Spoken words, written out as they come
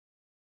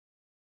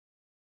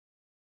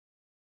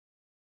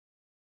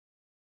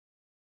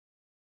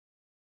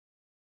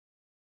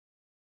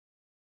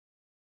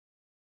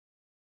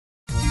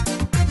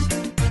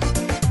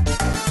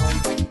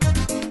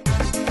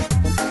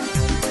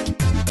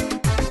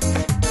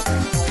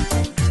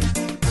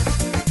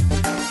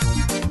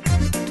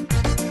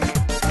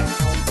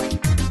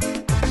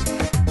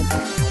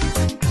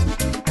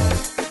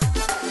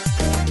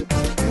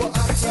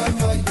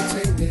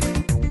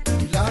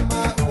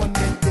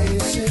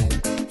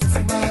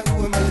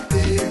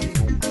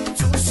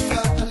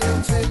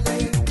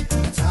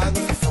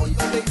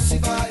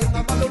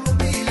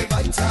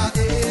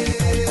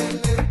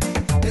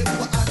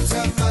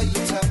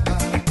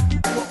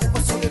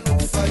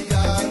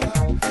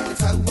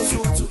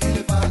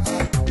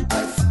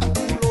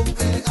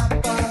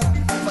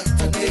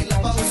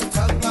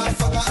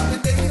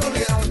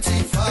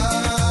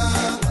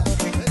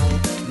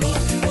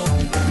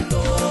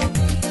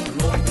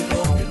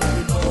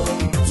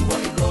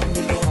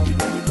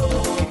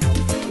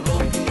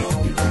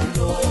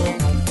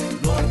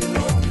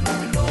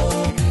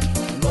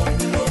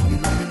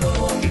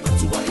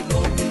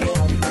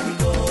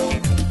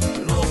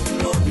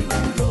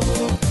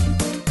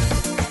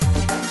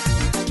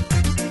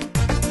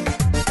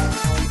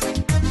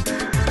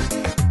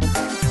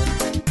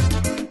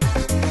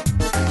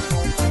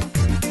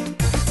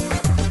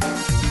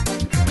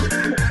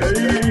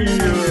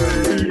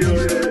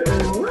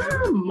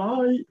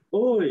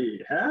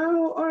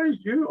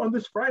you on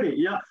this Friday.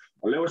 Yeah.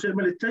 Leo said,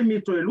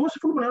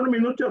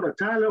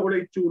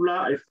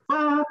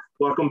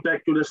 welcome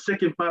back to the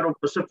second part of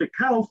Pacific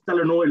Health.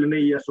 Talanoa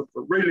ilene so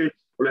really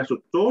so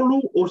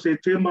tolu o se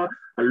tema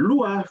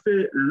lua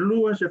fe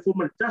lua se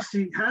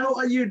fumatasi. How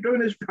are you doing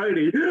this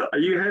Friday? Are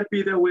you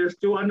happy that we're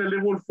still under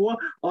level 4?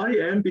 I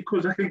am,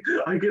 because I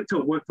get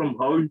to work from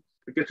home.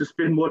 I get to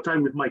spend more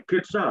time with my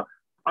kids.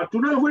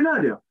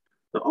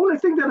 The only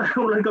thing that I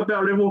don't like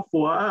about level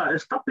 4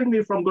 is stopping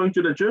me from going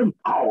to the gym.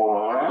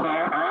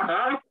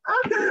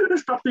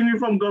 It's stopping me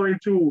from going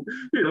to,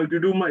 to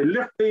do my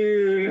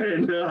lifting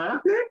and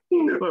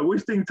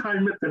wasting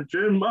time at the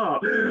gym.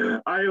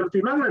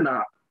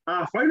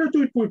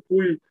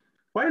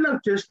 Final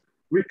test,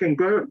 we can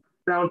go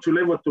down to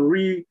level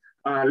 3,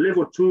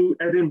 level 2,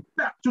 and then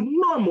back to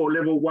normal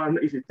level 1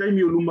 is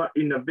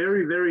in a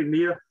very, very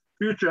near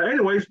future.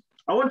 Anyways,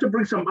 I want to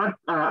bring some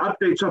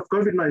updates of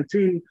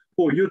COVID-19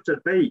 for you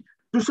today.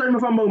 So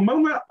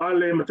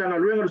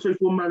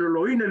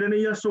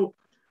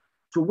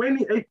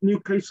 28 new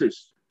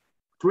cases,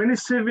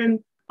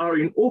 27 are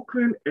in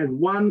Auckland and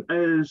 1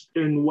 is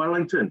in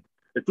Wellington.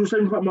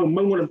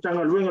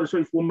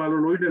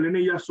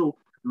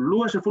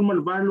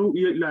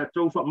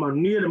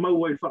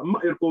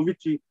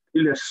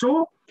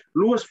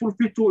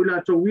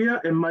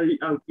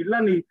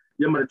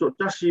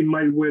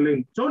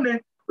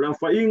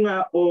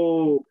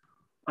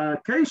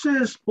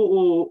 Cases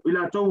po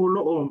ila tau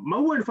lo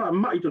mawel fa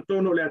mai to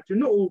tono le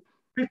atino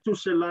pitu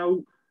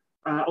selau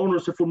ono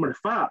se forma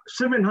fa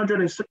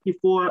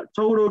 764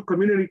 total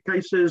community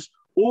cases,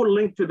 all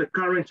linked to the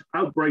current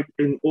outbreak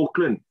in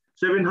Auckland.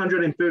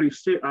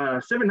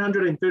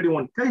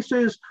 731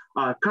 cases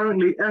are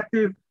currently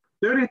active.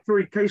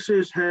 33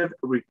 cases have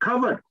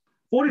recovered.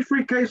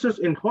 43 cases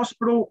in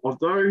hospital, of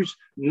those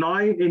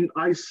 9 in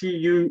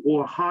ICU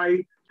or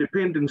high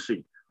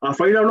dependency. If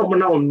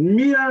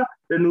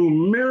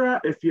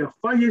you're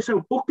 5 years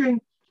old booking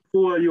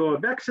for your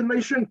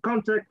vaccination,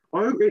 contact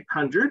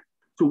 0800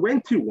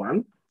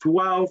 21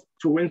 12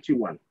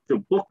 21 to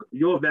book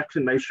your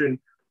vaccination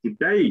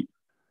today.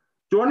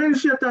 Joining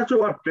us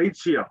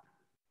updates here.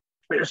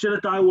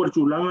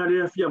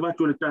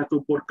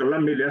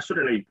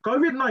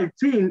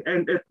 COVID-19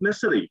 and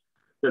ethnicity.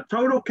 The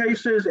total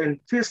cases and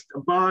tests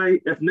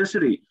by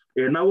ethnicity.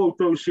 The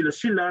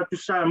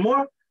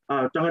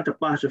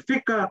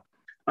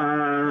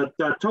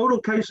total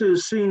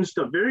cases since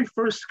the very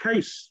first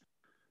case.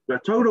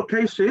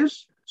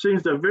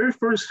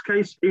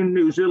 In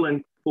New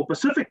Zealand for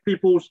Pacific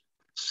peoples,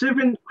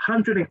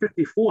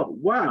 754.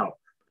 Wow,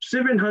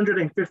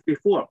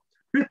 754.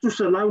 Pitu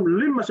salau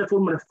lima se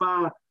forma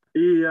fa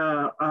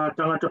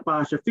tangata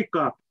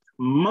Pasifika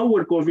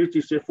mawar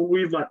COVID se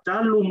fuiva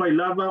talu mai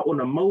lava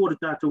ona mawar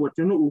tatu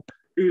watunu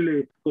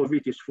ile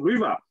COVID is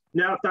fuiva.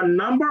 Now the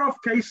number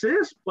of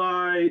cases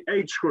by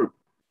age group.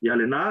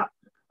 Yalena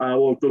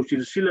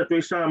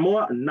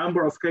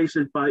number of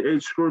cases by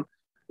age group.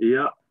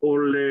 Yeah,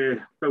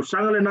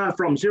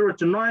 from 0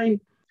 to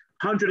 9,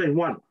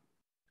 101.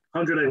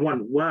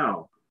 101.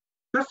 Wow,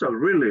 that's a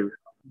really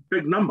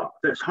big number.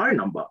 That's high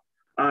number.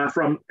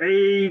 From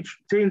age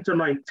 10 to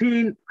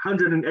 19,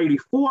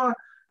 184.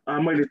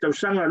 Mai tau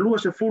sanga lua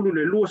se fulu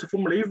le lua se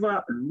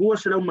fumaliva, lua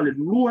se lau male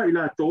lua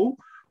ila to,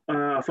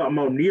 fa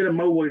mau nira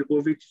mau i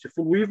COVID se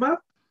fuluiva,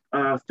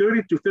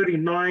 30 to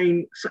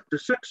 39,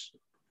 66,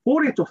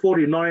 40 to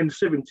 49,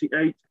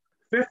 78,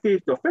 50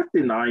 to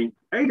 59,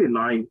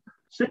 89,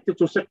 60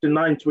 to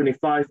 69,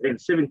 25,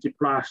 and 70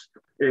 plus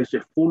is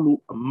a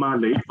fulu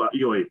maleiva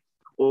ioi.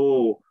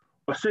 O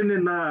pasene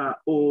na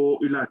o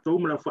ila to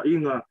mala fa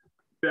inga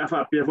pe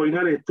fa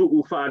inga le tu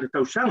u fa le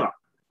tau sanga.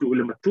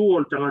 Number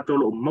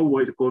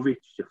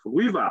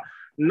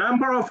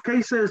of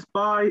cases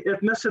by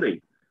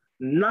ethnicity.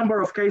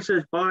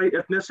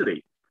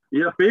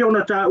 Ia pe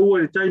ona ta ua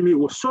le taimi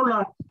ua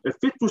sola e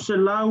fitu se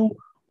lau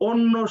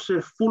ono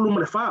se fulu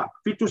malefa.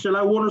 Fitu se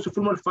lau ono se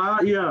fulu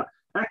malefa ia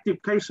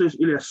active cases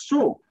ile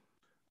so.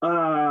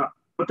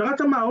 O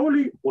tangata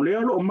maoli o le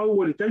alo o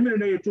mau le taimi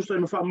nei e tusa i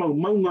mawha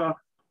maunga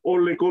o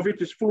le COVID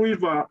is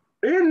fluiva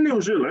in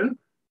New Zealand.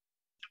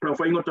 Rau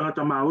whaingo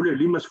tangata maoli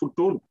limas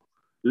futonu.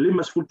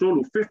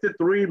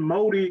 53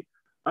 Maori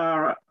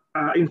are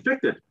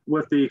infected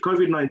with the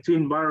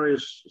COVID-19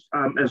 virus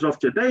as of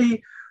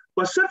today.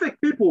 Pacific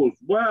peoples,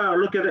 wow,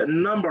 look at that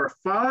number,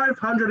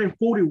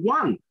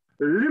 541.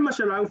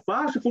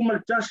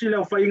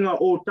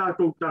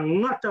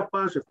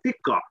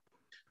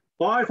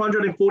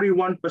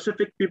 541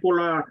 Pacific people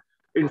are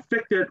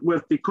infected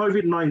with the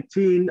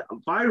COVID-19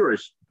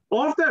 virus.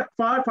 Of that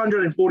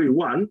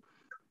 541,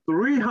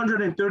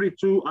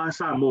 332 are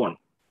Samoan.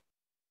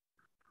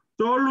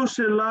 Tolu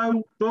se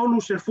lau,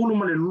 tolu se fulu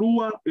male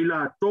lua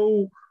ila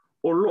tou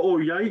o loo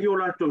iai o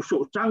la tou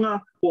so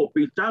tanga po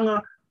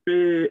pitanga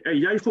pe e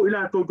iai fo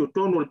ila tou to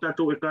tono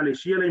tatou e kale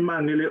siele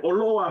mangele o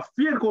loo a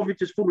fier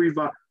COVID is fulu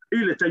iwa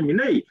ile taimi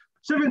nei.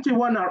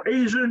 71 are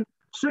Asian,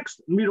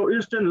 6 Middle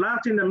Eastern,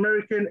 Latin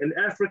American and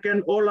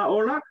African,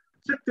 ola.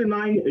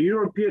 69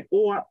 European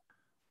or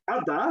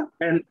other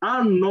and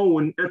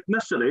unknown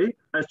ethnicity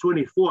as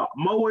 24.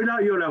 Mawina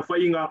yola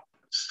whainga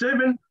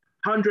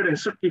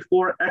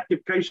 764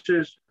 active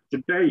cases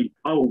today.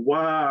 Oh,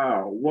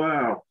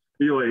 wow.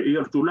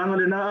 Ia tulanga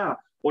le na.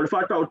 O le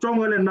whātau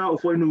tonga le na o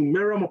whai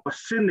numero ma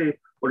pasene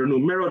o le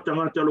numero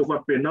tangata lo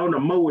whapenau na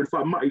mau e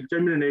wha mai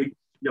temine nei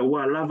ia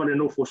wā lava le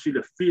no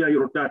fosile fia i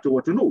ro tātou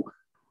atunu.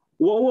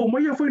 O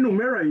mai a whai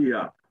numero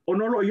ia. O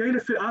nolo iai le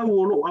whi au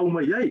o lo au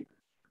mai ai.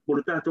 O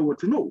le tātou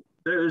atunu.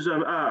 There is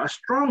a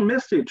strong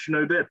message,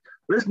 that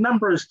these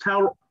numbers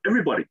tell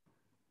everybody.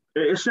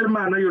 E se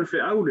mana i o le whi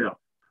au lea.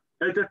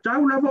 E te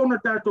tau lava o na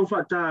tātou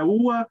whata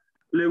ua,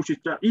 leo si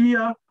ta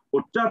ia,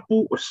 o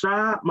tapu, o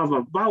sā, ma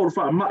vavau o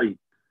wha mai.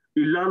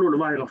 I lalo le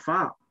vai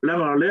wha.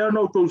 Langa lea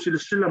no tau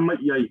sila mai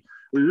ai.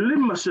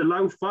 Lima se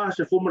lau wha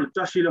se fuma le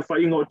tasi le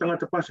whainga o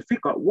tangata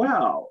Pasifika.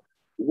 Wow.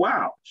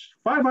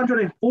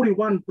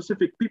 541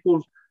 Pacific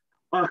peoples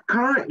are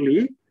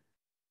currently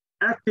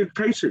active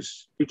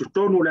cases. I te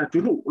tonu le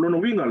atunu. Lono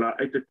winga la,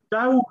 e te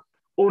tau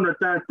o na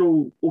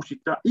tātou o si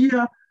ta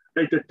ia,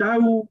 e te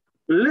tau,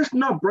 let's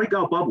not break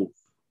our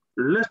bubbles.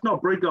 Let's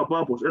not break our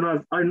bubbles.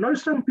 And I know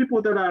some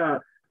people that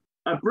are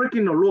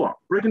breaking the law,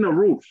 breaking the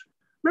rules.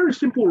 Very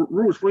simple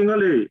rules.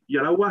 Whaingale,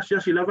 ia la wasi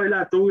asi lava i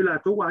la tau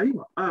wa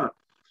inga.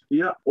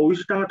 Ia, o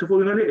isi tangata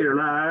whaingale, e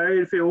la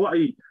e wheo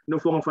ai, no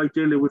whanga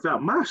whaitele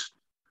without mask.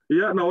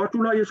 Ia, na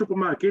watu la ia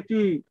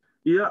supermarketi,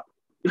 ia,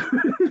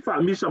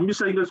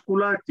 misa inga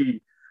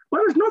skulati.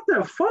 But it's not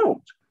their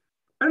fault.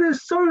 And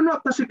it's so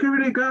not the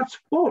security guard's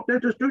fault. They're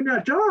just doing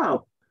their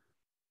job.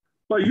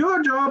 But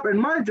your job and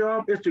my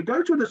job is to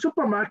go to the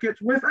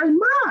supermarket with a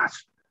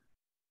mask.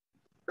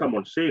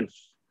 Common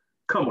sense.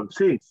 Oh,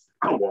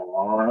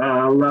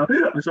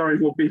 I'm sorry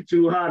for being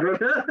too hard.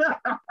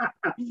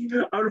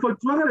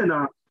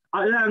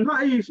 Ia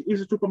ngai i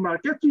se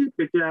supermarketi,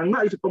 pe te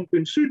ngai i se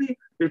pumpkin city,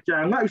 pe te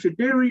ngai i se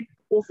dairy,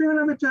 o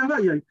whera me te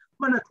ngai ai,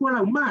 mana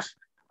tualau mask.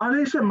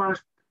 Ale se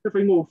mask, te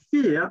whaingo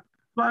whia,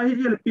 vai i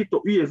le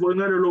pito i e fo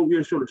ngare lo i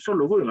e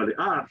solo fo ngare.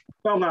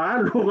 Kau ngā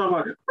alo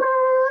ngā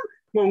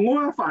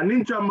ngoa wha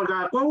ninja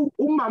mga kou,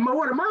 mama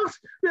wale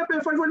mask, ia pe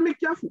whai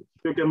miki afu.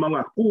 Te ke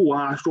mga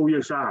kua so i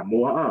e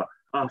Samoa,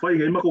 whai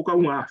ngai mako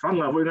kau ngā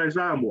whanga fo ngai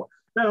Samoa.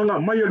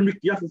 Ngā mai al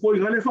miki afu fo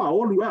ngare wha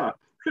olu,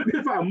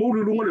 pe wha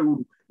mōru lunga le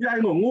uru. Ia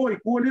ingo ngoi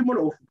kua limo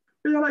le ofu.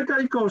 Ia lai ka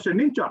iko se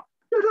ninja.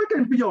 That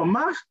can be your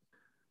mask.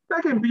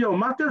 That can be your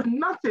mask. There's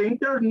nothing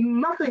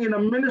in the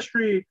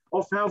Ministry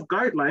of Health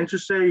guidelines to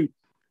say,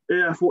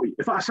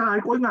 if I say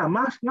going a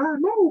mask,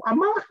 no, a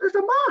mask is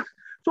a mask.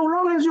 So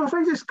long as your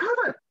face is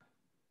covered.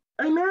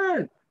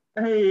 Amen.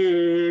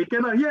 Hey,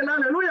 can I hear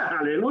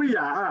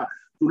hallelujah?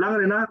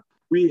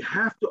 We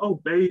have to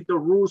obey the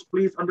rules,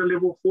 please, under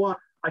level 4.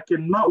 I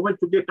cannot wait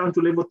to get down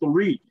to level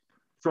 3.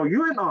 So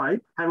you and I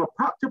have a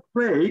part to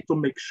play to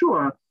make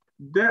sure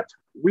that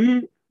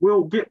we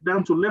will get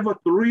down to level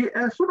 3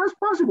 as soon as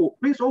possible.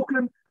 Please,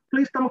 Auckland,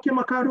 please, Tamaki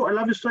Makaru, I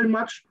love you so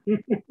much.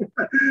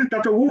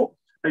 That's a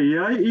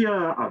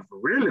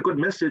really good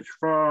message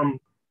from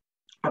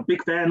a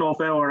big fan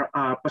of our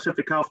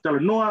Pacific Health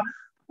Talanoa.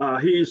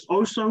 He is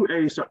also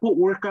a support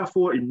worker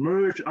for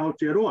Emerge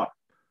Aotearoa.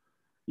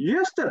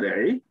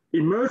 Yesterday,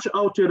 Emerge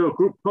Aotearoa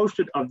Group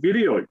posted a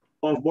video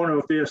of one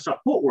of their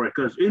support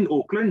workers in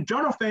Auckland,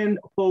 Jonathan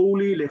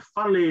Pauli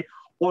Lefale,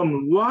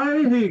 on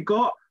why he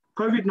got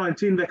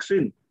COVID-19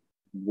 vaccine.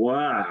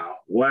 Wow.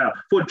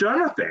 For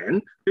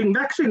Jonathan, being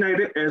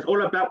vaccinated is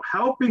all about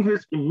helping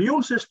his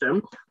immune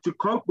system to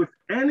cope with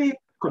any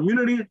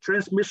community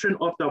transmission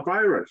of the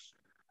virus,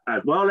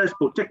 as well as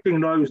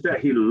protecting those that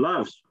he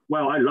loves.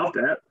 Well, I love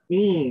that.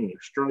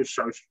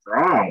 So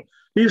strong.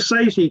 He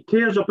says he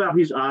cares about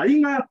his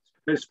ainga,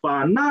 his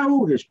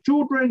whānau, his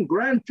children,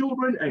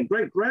 grandchildren, and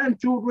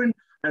great-grandchildren,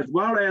 as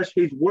well as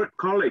his work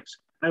colleagues,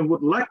 and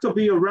would like to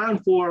be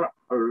around for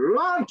a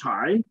long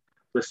time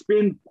to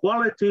spend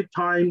quality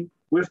time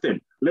with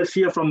them. Let's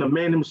hear from the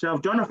man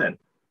himself, Jonathan.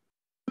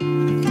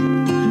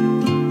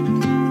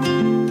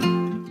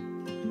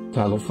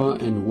 Talofa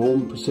and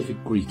warm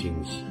Pacific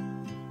greetings.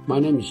 My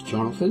name is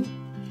Jonathan,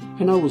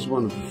 and I was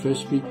one of the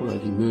first people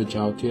at Emerge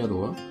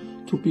Aotearoa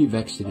to be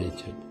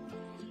vaccinated.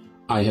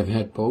 I have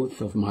had both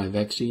of my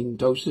vaccine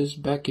doses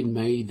back in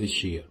May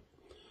this year.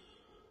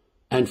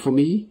 And for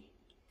me,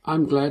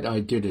 I'm glad I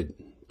did it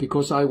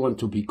because I want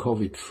to be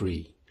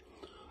COVID-free.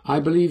 I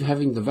believe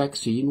having the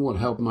vaccine will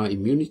help my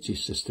immunity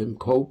system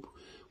cope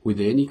with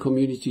any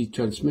community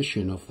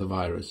transmission of the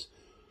virus,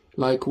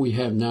 like we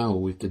have now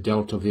with the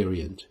Delta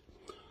variant.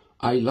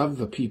 I love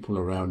the people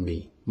around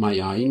me, my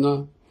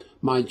ainga,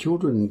 my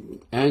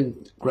children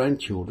and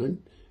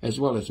grandchildren, as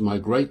well as my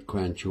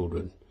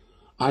great-grandchildren.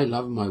 I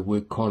love my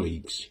work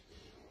colleagues.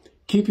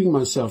 Keeping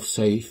myself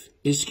safe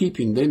is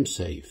keeping them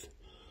safe.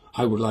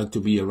 I would like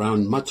to be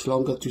around much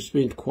longer to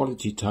spend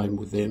quality time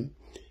with them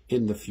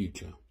in the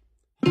future.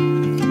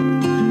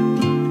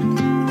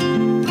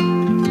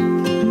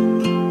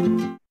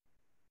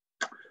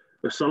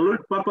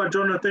 Salute, Papa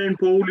Jonathan,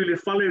 Paul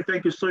Lilifale.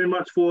 Thank you so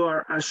much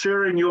for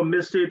sharing your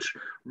message,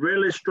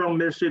 really strong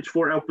message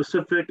for our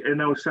Pacific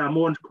and our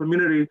Samoan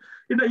community.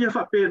 Ina ia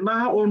whape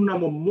na o na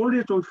mo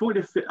mole to fo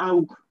de fe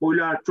au o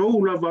la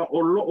tau lava o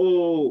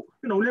lo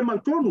le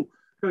mautonu.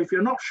 If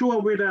you're not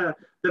sure whether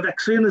the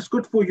vaccine is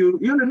good for you,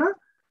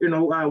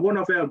 one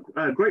of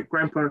our great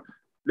grandpa,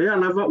 Lea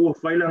lava o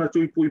whailana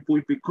tui pui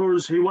pui,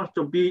 because he wants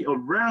to be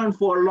around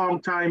for a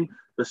long time,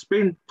 to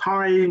spend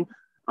time,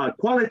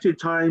 quality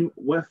time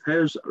with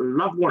his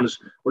loved ones.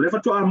 O le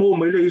whatua mō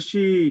mai le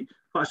isi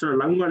whaasara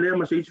launga lea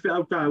ma se isi whi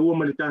au tā ua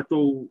ma le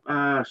tātou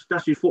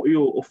stasi fo i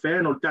o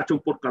whan o le tātou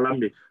Port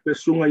Kalamni. Le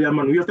sunga ia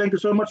Manuia. Thank you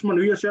so much,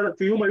 Manuia. Shout out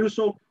to you,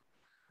 Mayuso.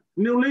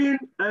 New Zealand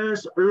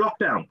is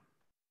lockdown.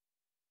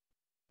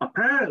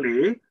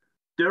 Apparently,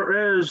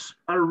 there is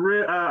an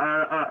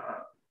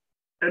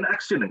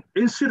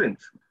incident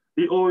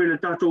i o le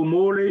tātou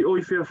mole o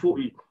I whea fo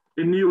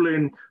in New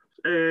Zealand,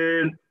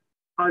 and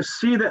I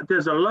see that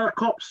there's a lot of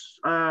cops,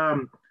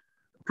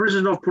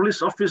 prison of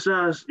police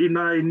officers in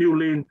New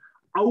Zealand.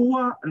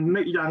 Aua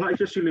ne ia ngai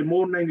se sile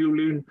mo na New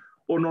Zealand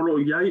o no lo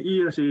iai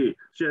ia se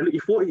li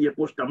fo ia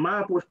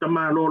postama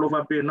lo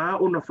va pena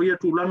o na fia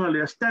tulanga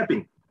le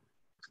stabbing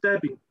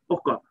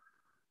oka.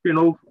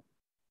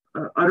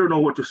 I don't know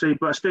what to say,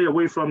 but stay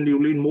away from New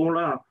Zealand more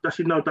la.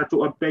 Tasi nau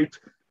tatu update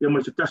ia ma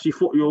se tasi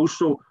fo I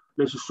also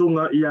le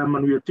sunga ia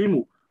Manuia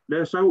timu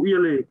le sau ia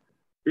le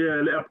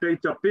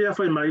update a pea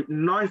whai mai,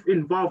 knife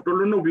involved o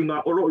lono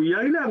winga o lo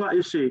iai lea ngā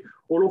ese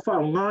o lo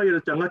whao ngā i le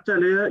tangata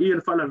lea i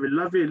le whalawe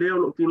lea o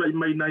lo tūlai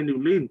mai nai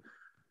New Zealand.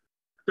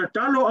 Ta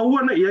talo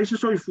aua na iai se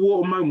soifua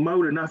o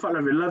mau le nā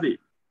whalawe.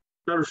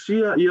 Taro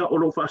sia ia o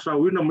lo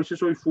whaasauina mo se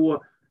soifua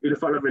i le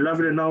whalawe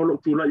le nā o lo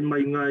tūlai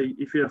mai ngai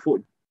I whea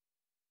fwoi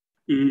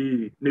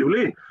I New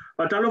Zealand.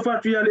 Pa talo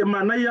whātua le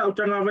manai au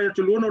tanga vai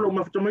atu luona o lo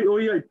mawhatamai o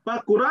ia I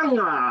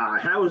Pakuranga.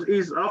 How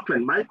is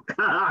Auckland, mate?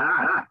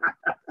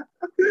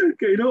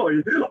 Okay,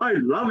 I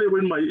love it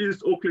when my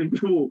East Auckland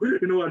people,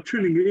 are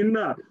tuning in.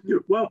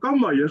 Welcome,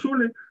 my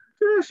Yasole.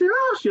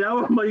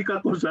 Sia, my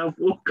Kakosa.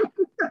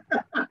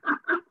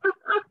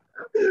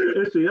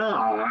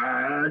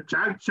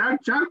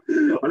 Chak.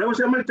 I was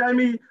saying,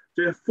 time,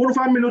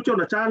 45 minutes on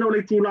the channel,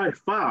 like July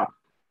 5.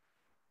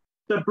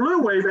 The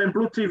Blue Wave and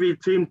Blue TV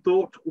team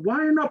thought,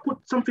 why not put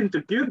something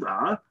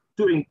together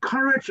to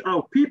encourage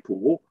our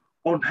people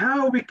on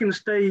how we can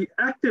stay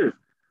active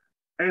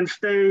and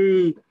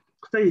stay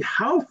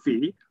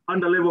healthy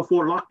under level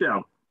 4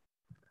 lockdown.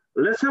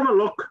 Let's have a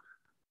look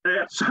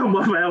at some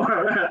of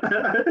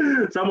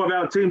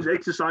our team's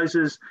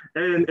exercises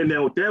and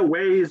their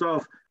ways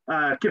of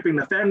keeping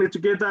the family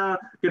together,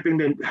 keeping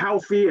them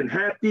healthy and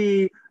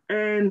happy,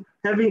 and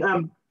having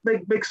a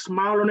big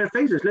smile on their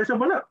faces. Let's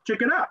have a look.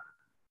 Check it out.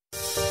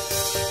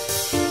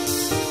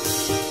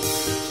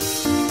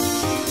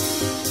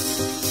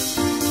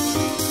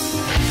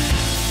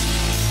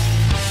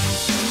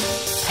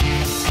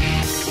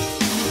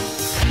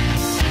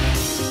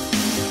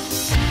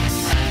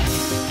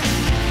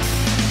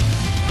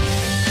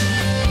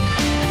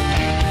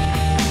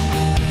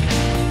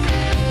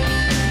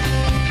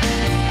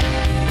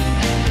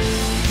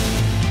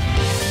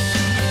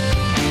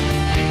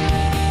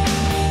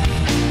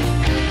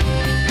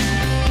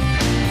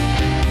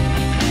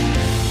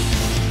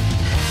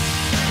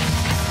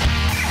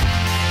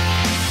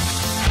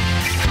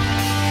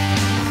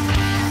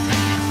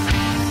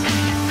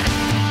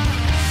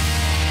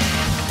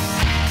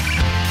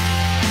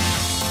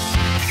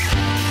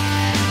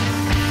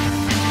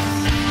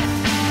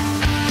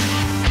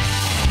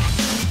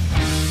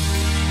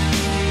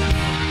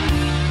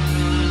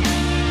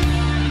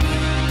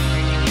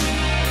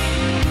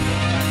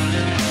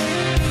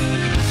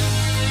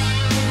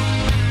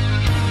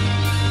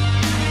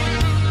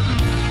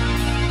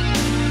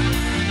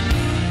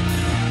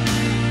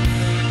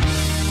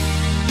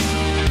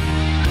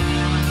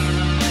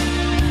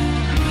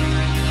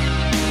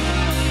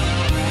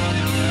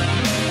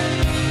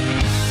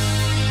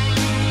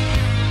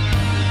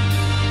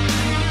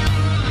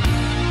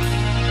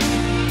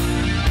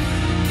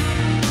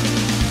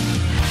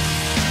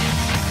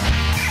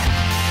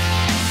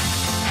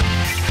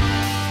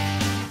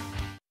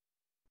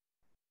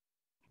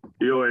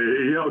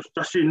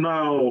 Tasi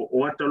nā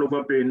o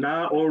atalofa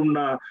pēnā o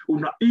una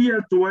ia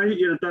tuai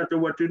I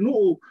tātou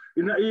atinuu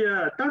ina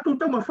ia tātou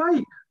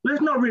tamawhai.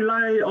 Let's not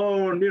rely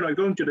on,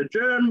 going to the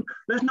gym.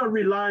 Let's not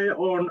rely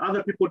on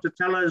other people to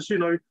tell us,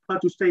 how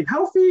to stay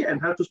healthy and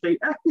how to stay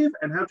active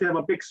and how to have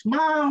a big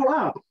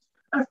smile.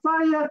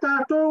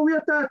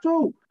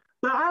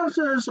 The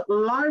answers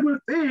lie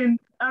within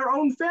our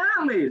own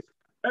families.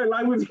 They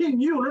lie within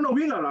you.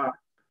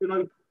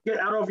 Get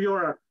out of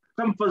your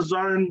comfort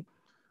zone.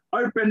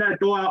 Open the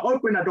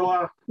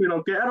door,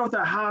 get out of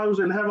the house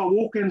and have a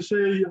walk and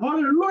say,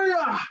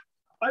 hallelujah,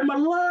 I'm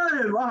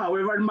alive.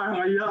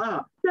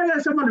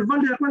 Somebody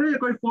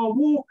going for a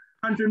walk,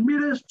 100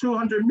 meters,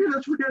 200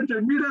 meters,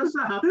 300 meters,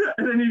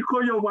 and then you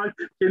call your wife,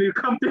 can you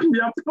come pick me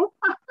up?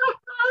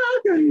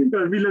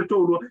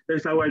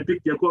 That's how I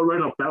picked your call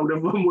right up. I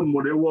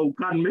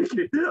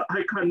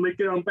can't make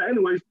it. But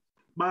anyways,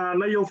 ba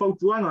na yo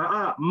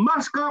fautuanga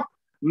mask up,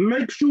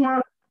 make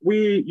sure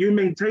you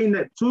maintain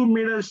that 2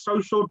 meters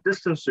social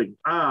distancing.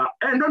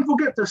 And don't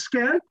forget to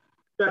scan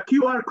the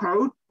QR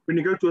code when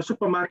you go to a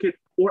supermarket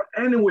or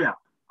anywhere.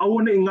 I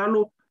want to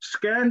ingalo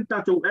scan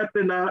tato app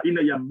ina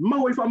ya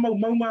maui fa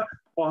maunga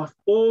of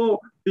all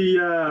the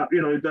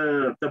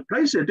the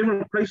places,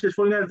 different places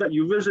for that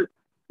you visit.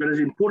 But it's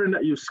important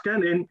that you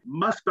scan in,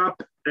 mask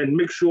up, and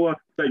make sure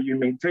that you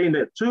maintain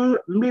that 2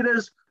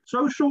 meters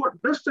social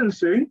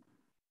distancing.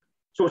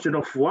 So it's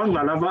no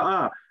fuanga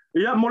lava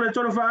ya mole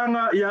toro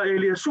faanga ya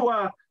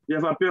Eliasua ya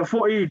va pe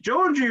foi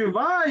Georgie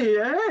vai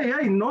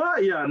no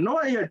ya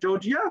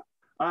Georgia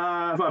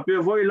va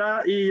pe foi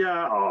la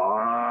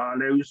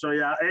le so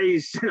ya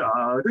ace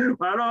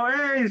pero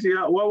ace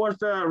what was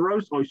the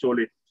roast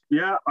sorry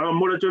ya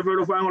mole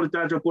toro faanga le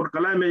tato por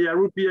kalame ya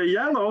rupia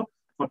yango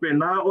va pe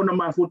na ona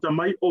mafuta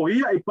mai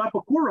ia I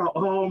papa kura.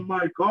 Oh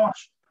my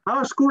gosh,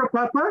 how's kura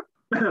papa?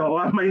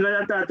 Mai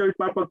ngaya tato I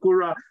papa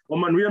kura o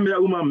manuia me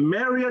uma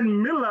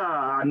Marian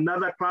Miller,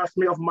 another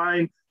classmate of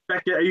mine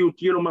back at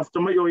AUT o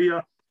maftamai o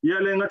ia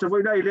le ngata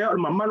foi dai le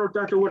ma malo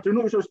tato wa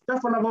tunu so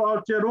Stefano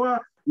Aotearoa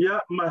ya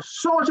ma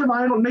so se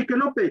mai no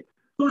Nekelope.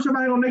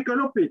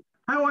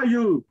 How are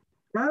you?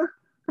 Huh?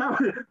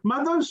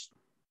 Mothers?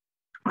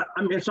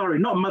 I mean, sorry,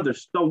 not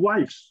mothers, the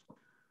wives.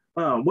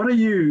 What are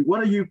you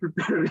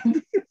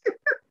preparing?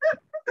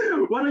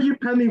 What are you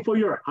planning for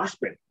your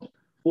husband,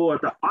 for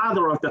the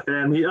father of the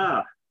family?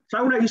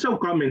 Sau na isau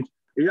comment.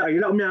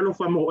 Ila me alo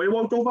famo. E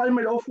wo to vai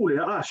me ofu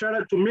le. Shout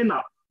out to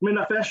Mina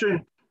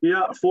Fashion.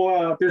 Yeah,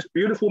 for this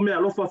beautiful me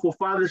alo for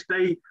Father's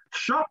Day.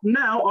 Shop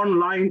now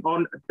online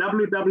on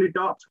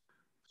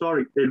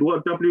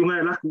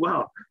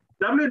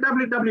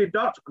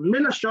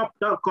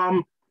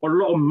www.minashop.com o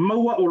lo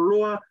maua o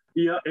loa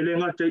ia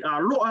elenga te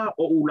aloa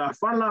o ula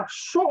fala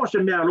so se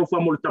me alo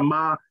famo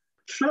tama.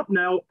 Shop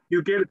now,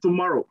 you get it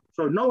tomorrow.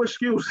 So no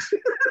excuse.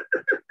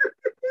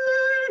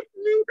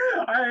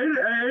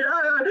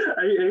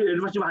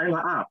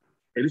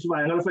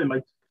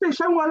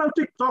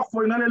 TikTok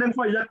for ngale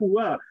fa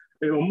yakua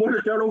e o mo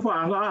le talo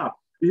fa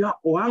ya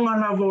o anga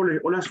na vole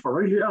o las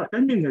farelia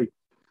timing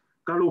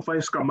kalo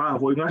fa skama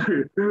vo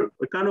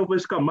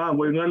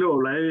ngale o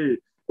lai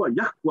ko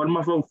yakua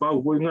ma fa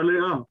vo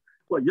ngale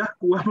ko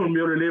yakua mo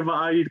me le va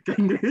ai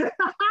kenge.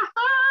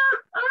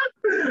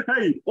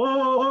 Hey,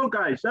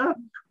 guys,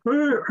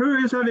 who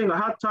is having a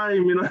hard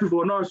time,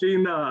 for not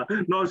seeing a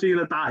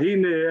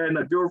tahine and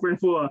a girlfriend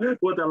for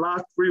the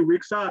last 3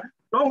 weeks?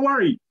 Don't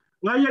worry.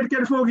 Let's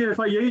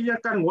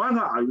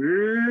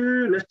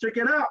check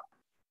it out.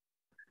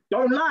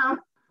 Don't laugh.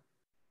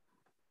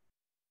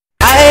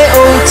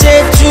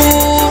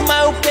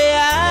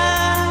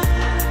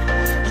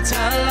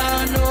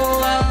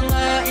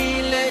 Talanoa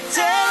ile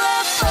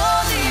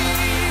telefoni.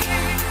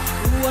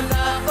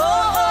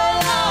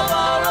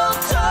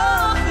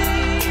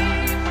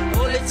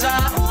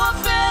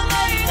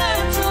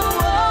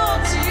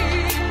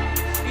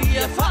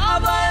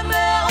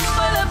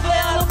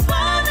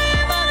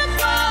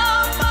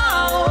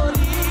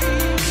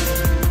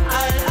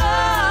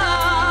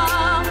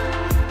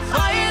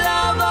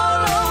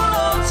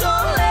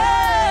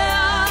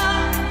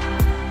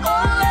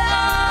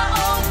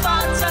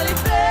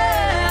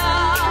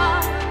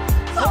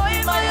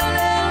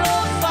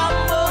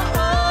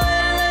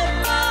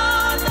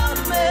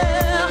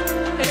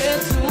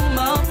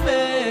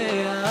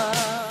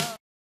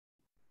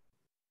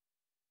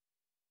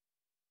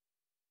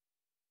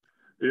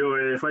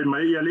 Fai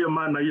mai ia lia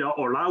mana ia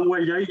o laua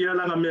ia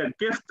langa mea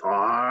gift.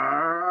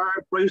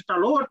 Praise the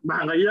Lord.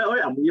 Manga ia oi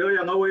amu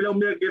ia ngau ia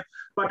mea gift.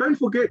 But don't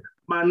forget,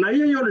 mana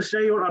ia le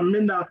sei o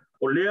amena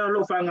o lea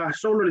lo fanga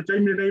solo le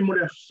taimi nei mo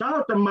le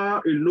sao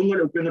tama I lunga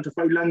le upenga te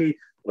whailangi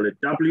o le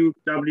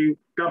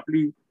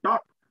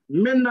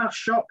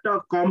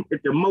www.menashop.com e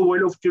te mau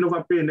ilo tino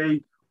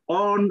whapene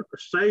on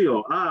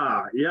sale.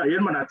 Ia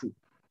manatu.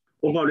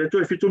 O ngau le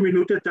toi 5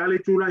 minute tale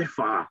tūlai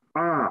wha.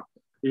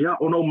 Ia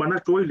o nau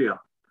manatu i lea.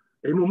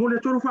 E mo le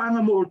toro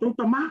whaanga mo o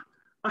tauta ma.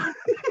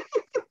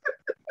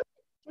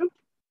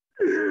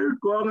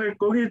 Ko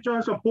ngi cho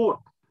support.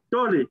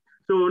 Toli.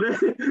 So le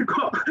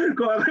ko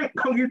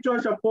ngi cho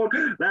support.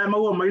 La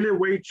mau mai le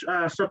wage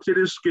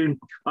subsidy scheme.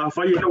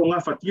 Whai e o ngā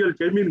whatia le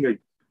keimin ngai.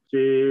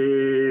 Se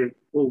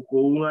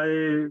ko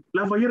ngai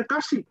la whai e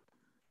kasi.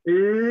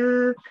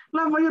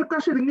 La whai e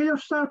kasi ringai o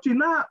sa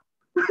tina.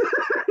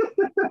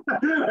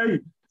 Hey,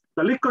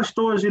 the liquor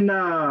stores in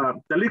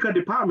the liquor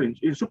departments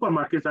in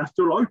supermarkets are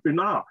still open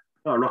now.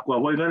 Rakua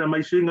wai ngana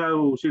mai singa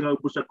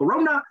pusa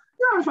corona.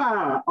 Ya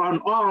fa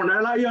on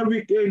ala ia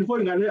weekend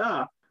foi ngane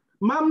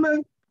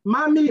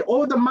Mommy,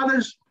 all the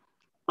mothers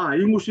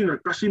ingu singa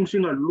kasim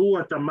singa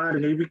lua tamari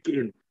ngai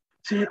weekend.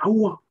 Se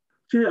aua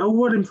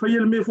dem fai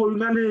me foi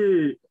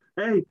ngane.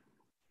 Hey,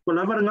 ko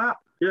lava nga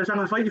ia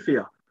sanga fai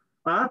fea.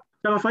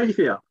 Sanga fai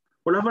fea.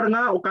 O lava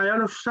nga o kaya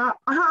no sa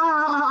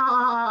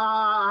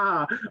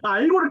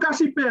ingu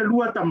kasi pe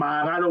lua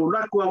tamara lo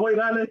rakua wai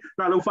ngale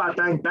na lo fa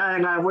tang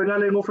nga wai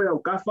ngale ngo fe o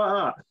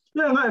kafa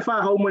ya nga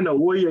fa ho mo na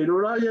woi e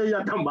lo la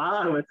ya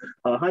tamara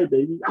hi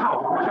baby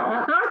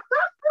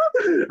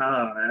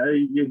Are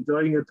you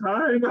enjoying your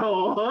time?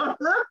 Oh,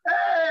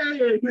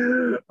 hey.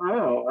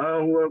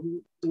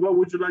 What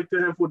would you like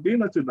to have for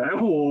dinner tonight?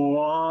 Oh,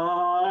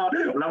 wala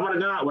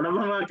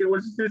que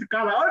was this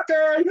color.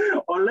 Okay.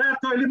 Olá,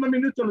 5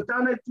 minutos no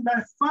tanay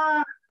tonight.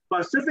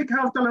 Pacific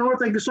Health Talanoa.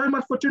 Thank you so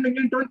much for tuning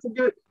in. Don't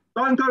forget,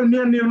 don't go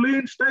near New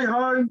Orleans. Stay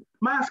home.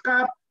 Mask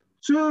up.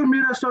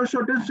 2-meter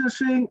social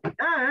distancing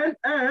and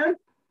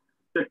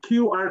the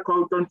QR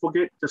code. Don't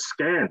forget to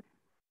scan.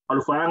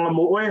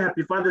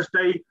 Happy Father's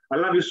Day. I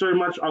love you so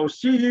much. I'll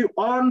see you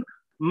on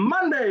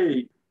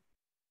Monday.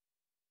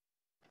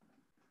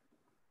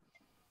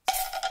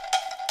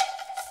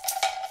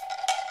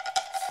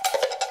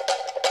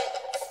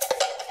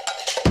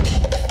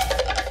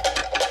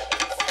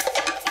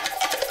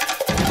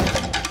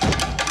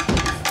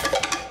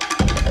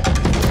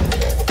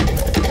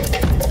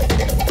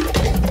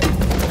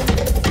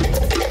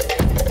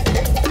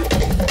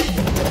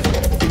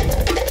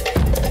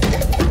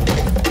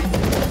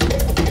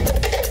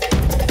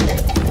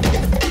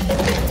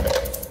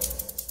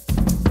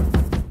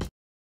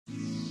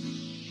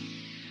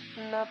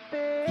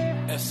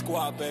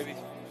 Squad, baby.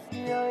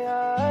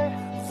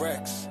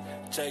 Rex,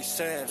 J.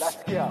 Sands. Let's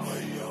go.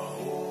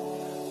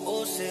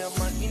 Oh, say I'm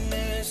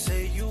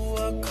say you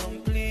are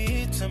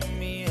complete to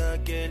me, I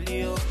get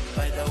you.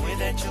 By the way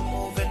that you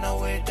move and the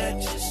way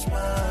that you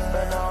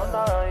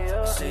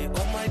smile. Say,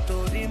 oh my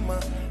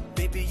Dorima,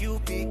 baby, you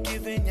be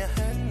giving your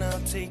hand, I'll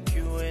take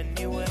you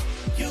anywhere.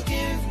 You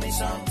give me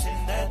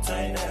something that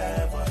I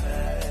never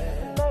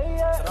had.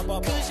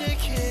 Cause you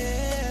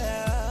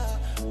care,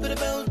 but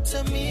about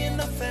to me and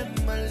the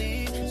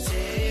family.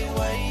 Say,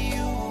 why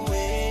you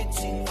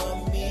waiting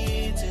on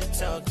me to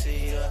talk to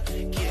you?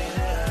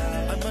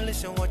 Yeah, I'ma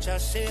listen what y'all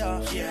say.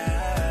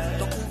 Yeah,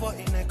 don't move out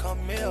in the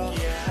come here.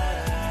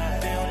 Yeah,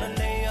 they on the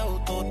nail,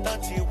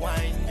 dirty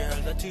wine,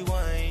 girl, dirty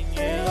wine.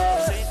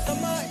 Yeah.